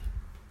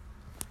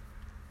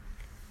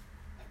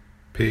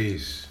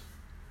Peace.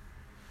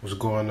 What's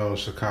going on,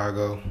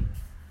 Chicago?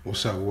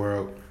 What's up,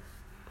 world?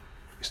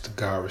 It's the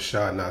guy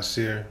Rashad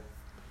Nasir.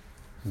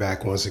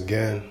 Back once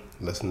again,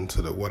 listening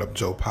to the What Up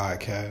Joe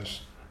podcast.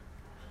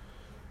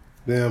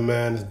 Damn,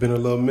 man, it's been a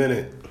little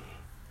minute.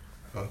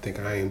 I don't think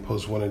I ain't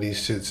post one of these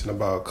shits in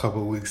about a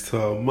couple of weeks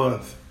to a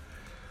month.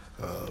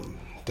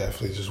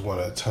 Definitely just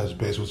want to touch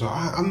base with y'all.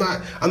 I'm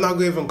not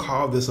gonna even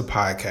call this a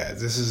podcast.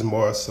 This is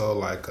more so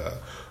like a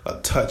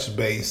touch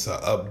base, a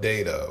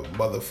update, a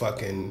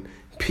motherfucking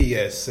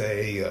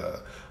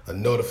PSA, a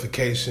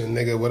notification,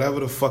 nigga, whatever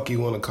the fuck you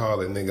want to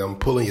call it, nigga. I'm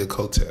pulling your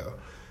coattail.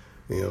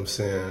 You know what I'm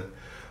saying?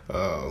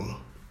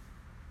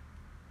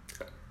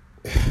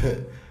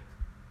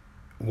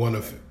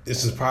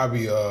 This is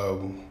probably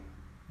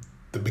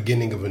the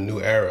beginning of a new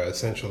era,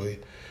 essentially.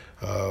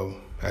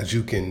 As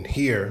you can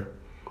hear,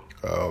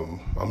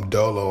 I'm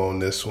dolo on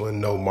this one.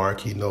 No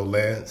Marky, no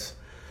Lance.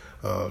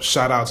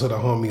 Shout out to the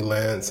homie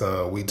Lance.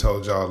 We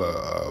told y'all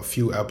a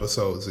few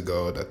episodes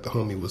ago that the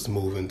homie was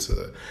moving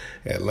to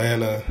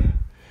Atlanta.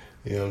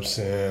 You know what I'm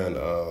saying?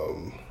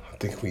 I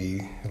think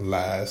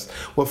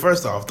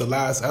first off, the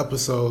last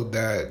episode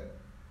that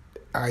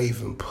I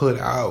even put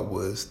out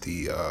was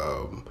the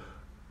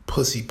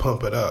Pussy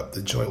Pump It Up,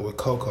 the joint with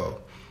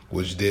Coco,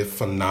 which did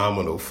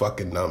phenomenal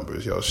fucking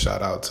numbers. Yo,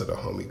 shout out to the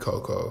homie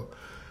Coco.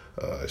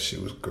 She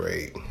was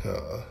great.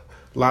 A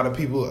lot of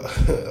people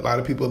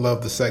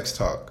love the sex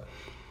talk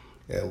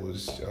and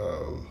was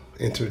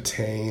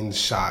entertained,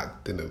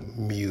 shocked, and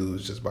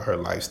amused just by her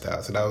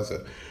lifestyle. So that was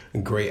a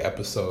great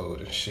episode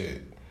and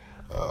shit.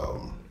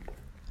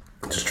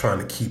 Just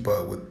trying to keep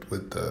up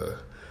with the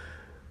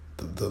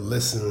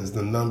listens,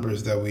 the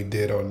numbers that we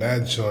did on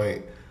that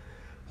joint.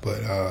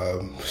 But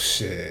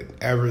shit,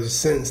 ever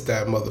since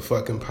that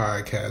motherfucking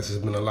podcast, there's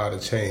been a lot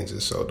of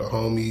changes. So the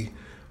homie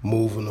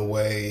moving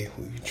away,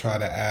 we tried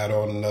to add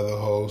on another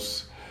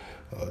host.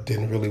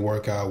 Didn't really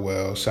work out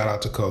well. Shout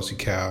out to Cozy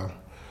Cal.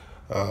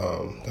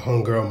 The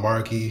homegirl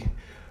Marky,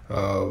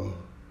 I'm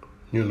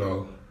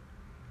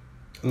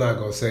not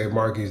going to say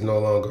Marky's no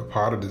longer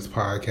part of this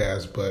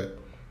podcast, but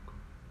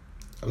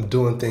I'm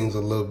doing things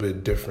a little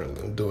bit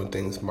differently. I'm doing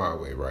things my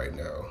way right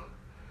now.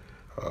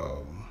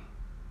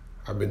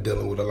 I've been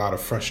dealing with a lot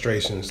of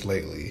frustrations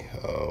lately,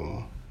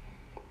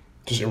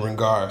 just in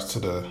regards to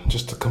the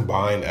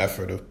combined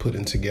effort of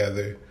putting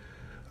together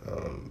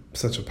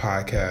such a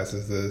podcast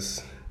as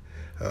this,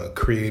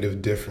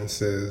 creative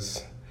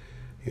differences,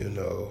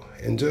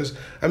 and just,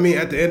 at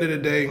the end of the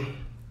day,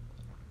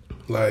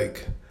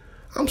 like,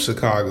 I'm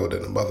Chicago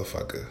than a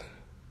motherfucker.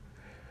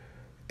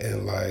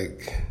 And,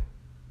 like,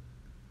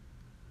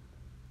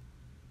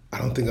 I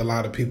don't think a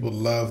lot of people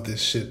love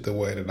this shit the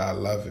way that I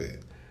love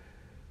it.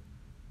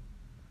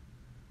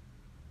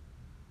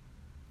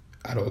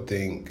 I don't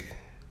think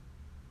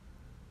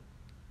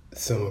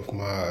some of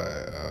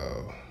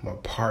my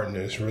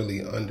partners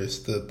really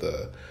understood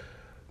the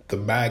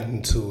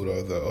magnitude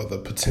or the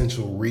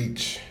potential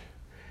reach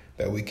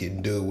that we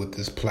can do with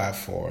this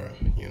platform,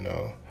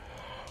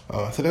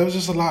 So there was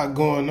just a lot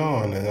going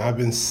on, and I've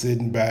been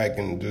sitting back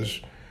and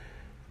just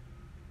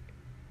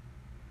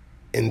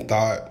in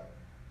thought,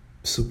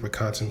 super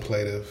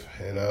contemplative,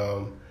 and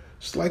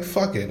just like,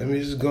 fuck it, let me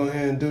just go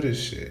ahead and do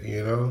this shit,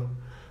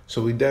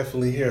 So we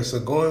definitely here. So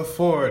going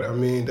forward,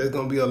 there's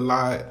going to be a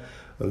lot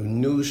of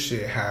new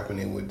shit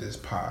happening with this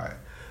pod.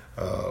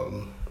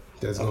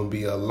 There's going to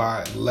be a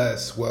lot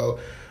less. Well,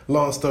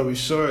 long story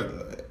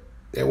short,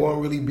 there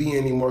won't really be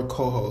any more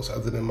co-hosts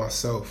other than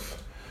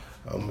myself.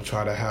 I'm going to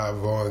try to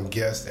have on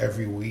guests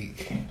every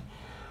week,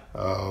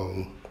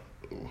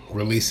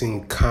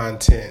 releasing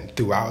content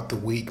throughout the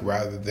week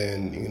rather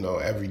than,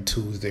 every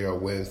Tuesday or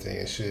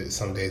Wednesday and shit.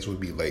 Some days would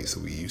be late, so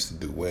we used to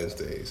do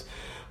Wednesdays.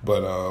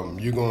 But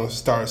you're going to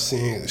start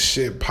seeing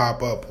shit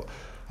pop up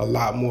a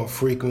lot more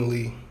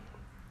frequently.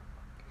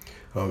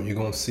 You're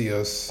going to see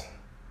us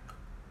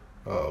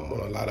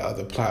on a lot of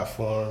other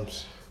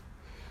platforms.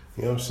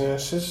 You know what I'm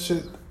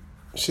saying?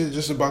 Shit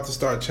just about to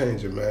start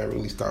changing, man.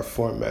 Really start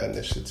formatting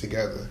this shit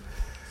together.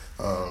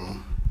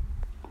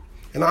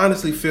 And I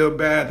honestly feel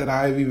bad that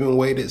I've even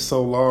waited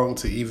so long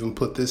to even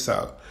put this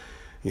out.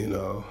 Like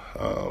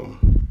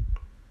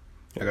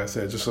I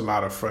said, just a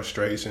lot of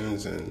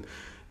frustrations and,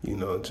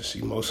 just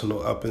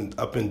emotional up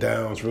and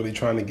downs, really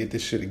trying to get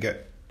this shit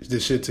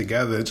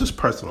together. It's just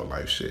personal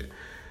life shit.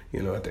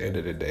 At the end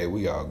of the day,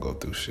 we all go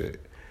through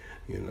shit.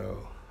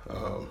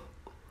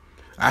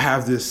 I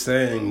have this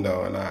saying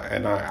though, and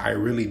I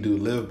really do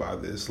live by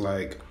this.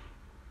 Like,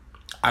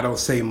 I don't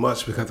say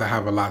much because I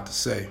have a lot to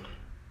say.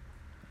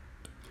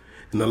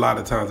 And a lot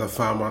of times I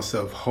find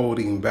myself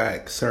holding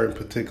back certain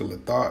particular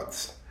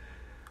thoughts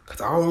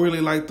because I don't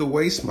really like to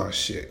waste my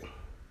shit.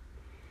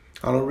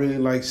 I don't really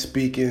like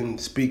speaking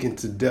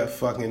to deaf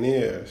fucking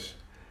ears,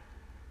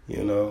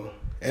 And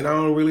I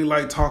don't really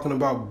like talking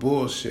about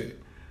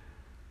bullshit,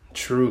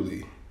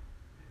 truly.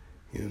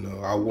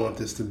 I want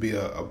this to be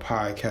a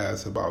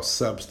podcast about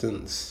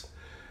substance.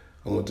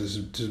 I want this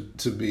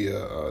to be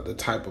the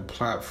type of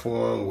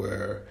platform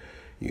where,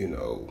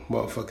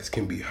 motherfuckers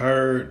can be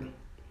heard,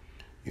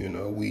 You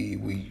know,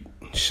 we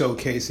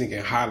showcasing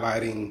and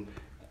highlighting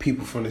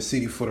people from the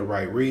city for the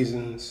right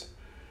reasons.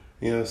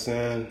 You know what I'm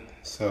saying?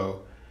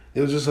 So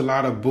it was just a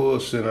lot of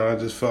bullshit, and I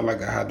just felt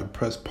like I had to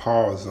press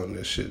pause on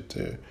this shit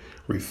to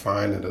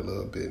refine it a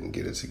little bit and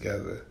get it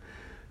together.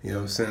 You know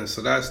what I'm saying?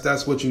 So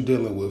that's what you're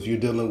dealing with. You're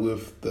dealing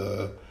with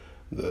the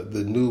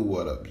new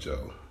What Up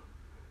Joe.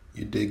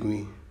 You dig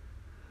me?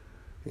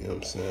 You know what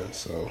I'm saying?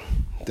 So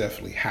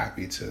definitely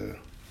happy to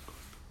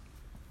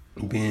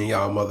be in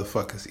y'all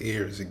motherfuckers'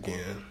 ears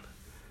again.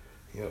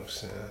 You know what I'm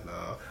saying?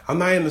 I'm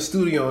not in the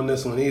studio on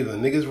this one either.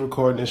 Niggas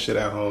recording this shit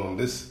at home.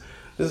 This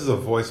is a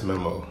voice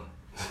memo.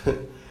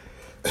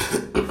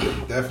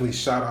 Definitely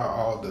shout out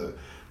all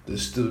the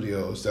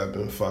studios that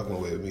been fucking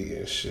with me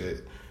and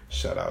shit.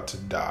 Shout out to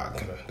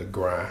Doc, the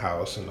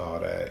Grindhouse and all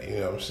that.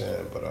 You know what I'm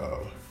saying? But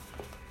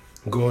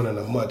going in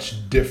a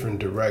much different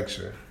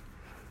direction.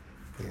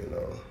 You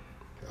know.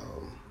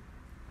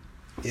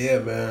 Yeah,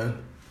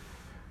 man.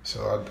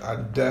 So I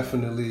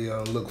definitely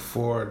look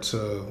forward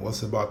to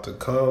what's about to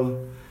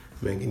come,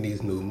 making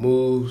these new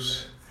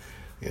moves.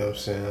 You know what I'm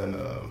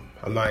saying?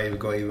 I'm not even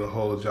going to even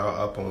hold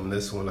y'all up on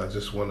this one. I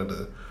just wanted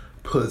to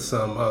put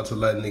something out to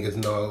let niggas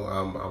know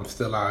I'm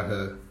still out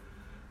here.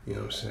 You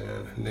know what I'm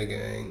saying?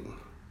 Nigga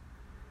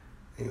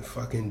ain't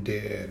fucking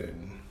dead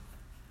and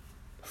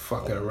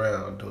fucking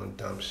around doing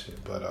dumb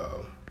shit. But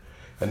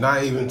and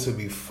not even to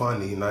be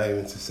funny, not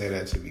even to say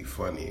that to be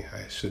funny.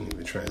 I shouldn't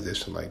even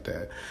transition like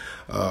that.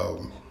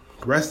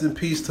 Rest in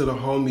peace to the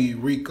homie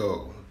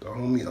Rico, the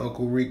homie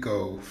Uncle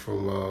Rico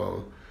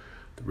from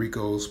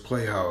Rico's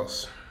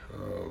Playhouse.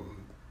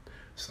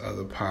 It's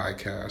other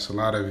podcasts. A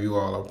lot of you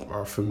all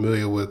are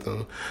familiar with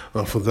him.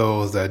 For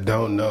those that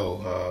don't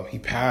know, he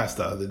passed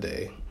the other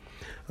day.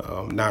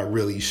 Not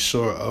really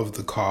sure of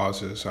the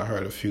causes. I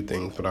heard a few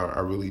things, but I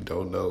really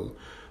don't know.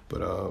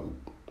 But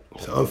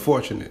it's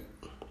unfortunate.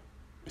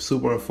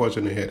 Super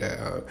unfortunate to hear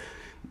that.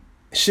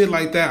 Shit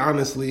like that,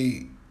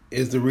 honestly,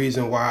 is the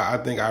reason why I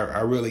think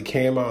I really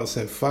came out and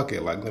said, fuck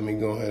it, like, let me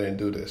go ahead and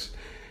do this.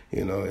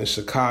 You know, in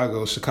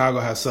Chicago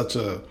has such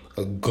a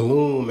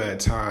gloom at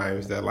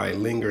times that, like,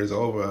 lingers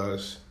over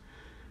us.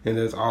 And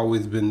there's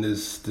always been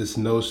this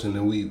notion,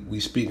 and we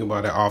speak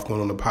about it often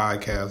on the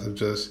podcast, of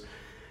just,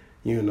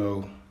 you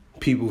know,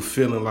 people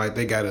feeling like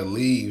they gotta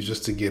leave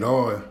just to get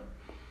on.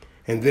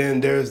 And then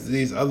there's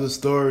these other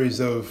stories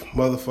of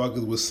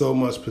motherfuckers with so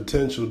much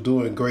potential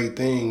doing great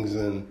things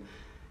and,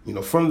 you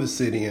know, from the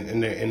city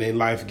and their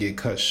life get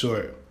cut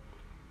short.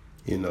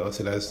 You know,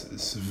 so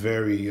it's a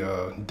very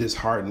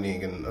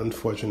disheartening and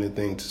unfortunate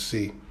thing to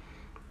see.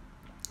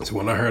 So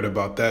when I heard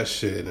about that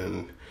shit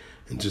and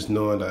just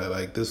knowing that,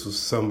 like, this was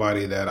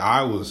somebody that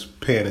I was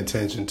paying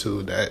attention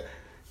to, that,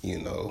 you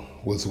know,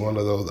 was one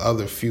of those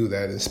other few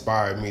that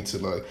inspired me to,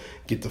 like,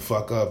 get the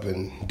fuck up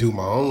and do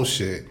my own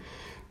shit.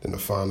 Then to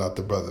find out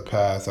the brother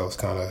passed, that was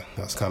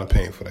kind of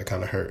painful. That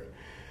kind of hurt,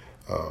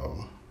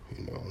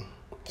 you know,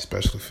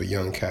 especially for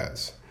young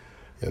cats,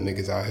 young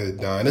niggas out here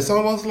dying. It's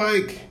almost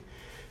like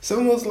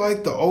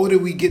the older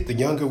we get, the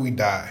younger we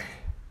die.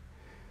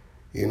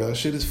 You know,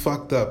 shit is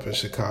fucked up in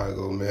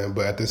Chicago, man.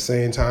 But at the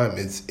same time,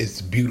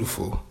 it's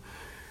beautiful.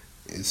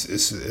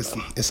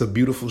 It's a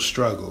beautiful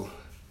struggle.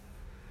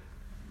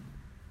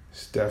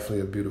 It's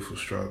definitely a beautiful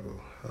struggle.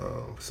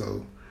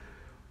 So.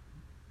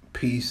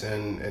 Peace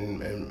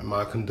and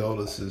my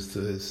condolences to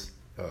his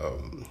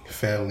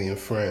family and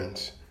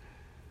friends.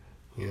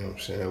 You know what I'm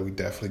saying? We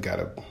definitely got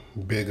to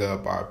big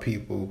up our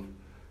people,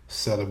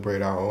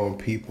 celebrate our own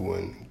people,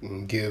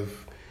 and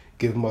give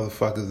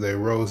motherfuckers their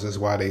roses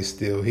while they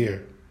still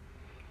here.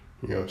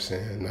 You know what I'm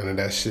saying? None of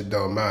that shit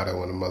don't matter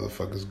when the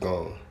motherfucker's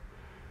gone.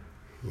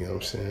 You know what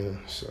I'm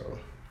saying? So,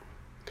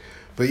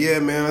 but yeah,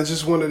 man, I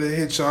just wanted to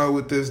hit y'all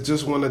with this.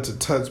 Just wanted to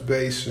touch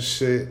base and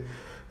shit.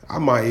 I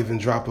might even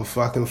drop a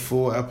fucking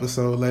full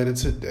episode later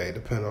today,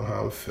 depending on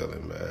how I'm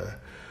feeling, man.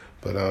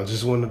 But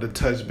just wanted to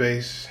touch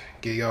base,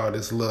 give y'all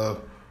this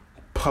little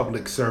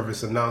public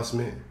service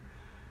announcement.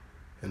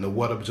 And the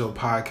What Up Joe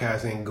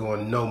podcast ain't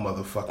going no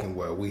motherfucking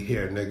well. We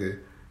here, nigga.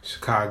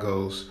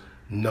 Chicago's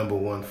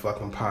 #1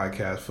 fucking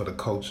podcast for the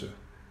culture.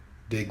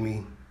 Dig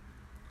me?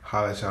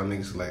 Holla at y'all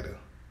niggas later.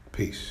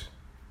 Peace.